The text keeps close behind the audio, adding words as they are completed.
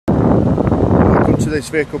this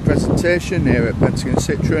vehicle presentation here at Pentagon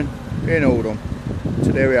Citroen in Oldham.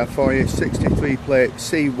 Today we have for you 63 plate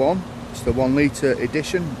C1. It's the 1 litre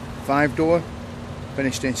edition, 5-door,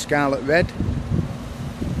 finished in scarlet red.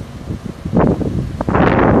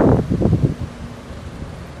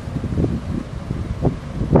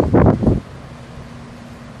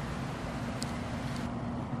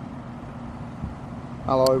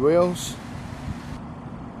 Alloy wheels.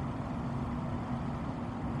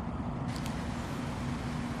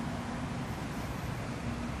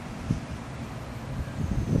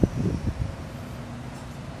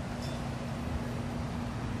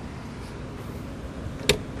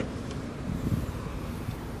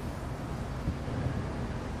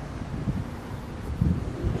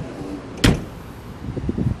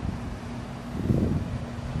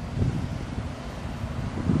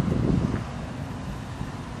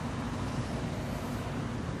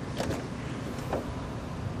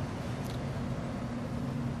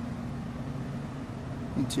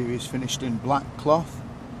 Interior is finished in black cloth.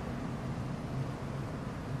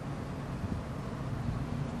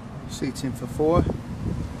 Seating for 4.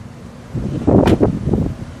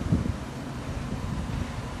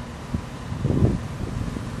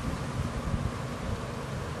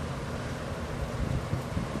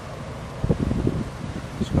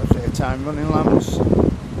 It's got daytime running lamps.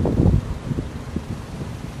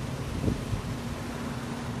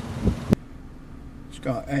 It's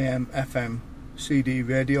got AM, FM, CD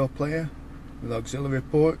radio player with auxiliary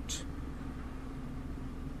ports,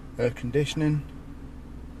 air conditioning,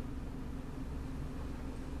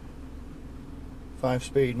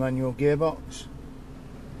 5-speed manual gearbox,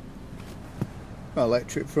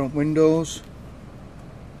 electric front windows,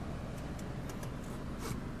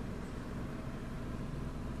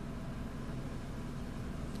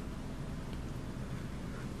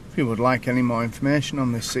 if you would like any more information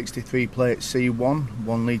on this 63 plate C1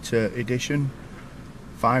 1 litre edition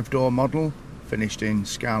 5-door model finished in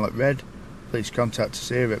scarlet red, please contact us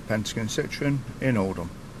here at Pentagon Citroen in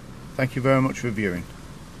Oldham. Thank you very much for viewing.